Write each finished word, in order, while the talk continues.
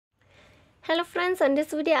Hello friends, on this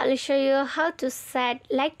video I'll show you how to set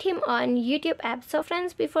light theme on YouTube app. So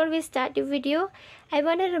friends, before we start the video, I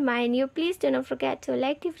want to remind you, please do not forget to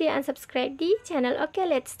like the video and subscribe the channel. Okay,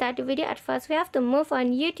 let's start the video. At first we have to move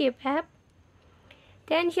on YouTube app.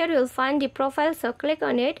 Then here you'll find the profile, so click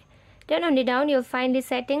on it. Then on the down you'll find the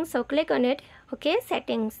settings, so click on it. Okay,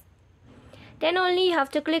 settings. Then only you have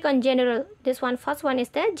to click on general. This one, first one is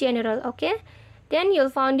the general. Okay, then you'll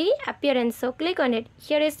find the appearance, so click on it.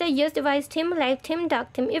 Here is the use device theme, light theme,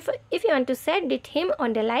 dark theme. If you want to set the theme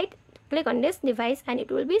on the light, click on this device and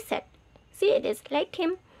it will be set. See, it is light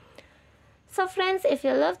theme. So friends, if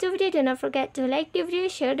you love the video, do not forget to like the video,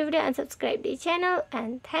 share the video and subscribe the channel,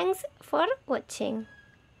 and thanks for watching.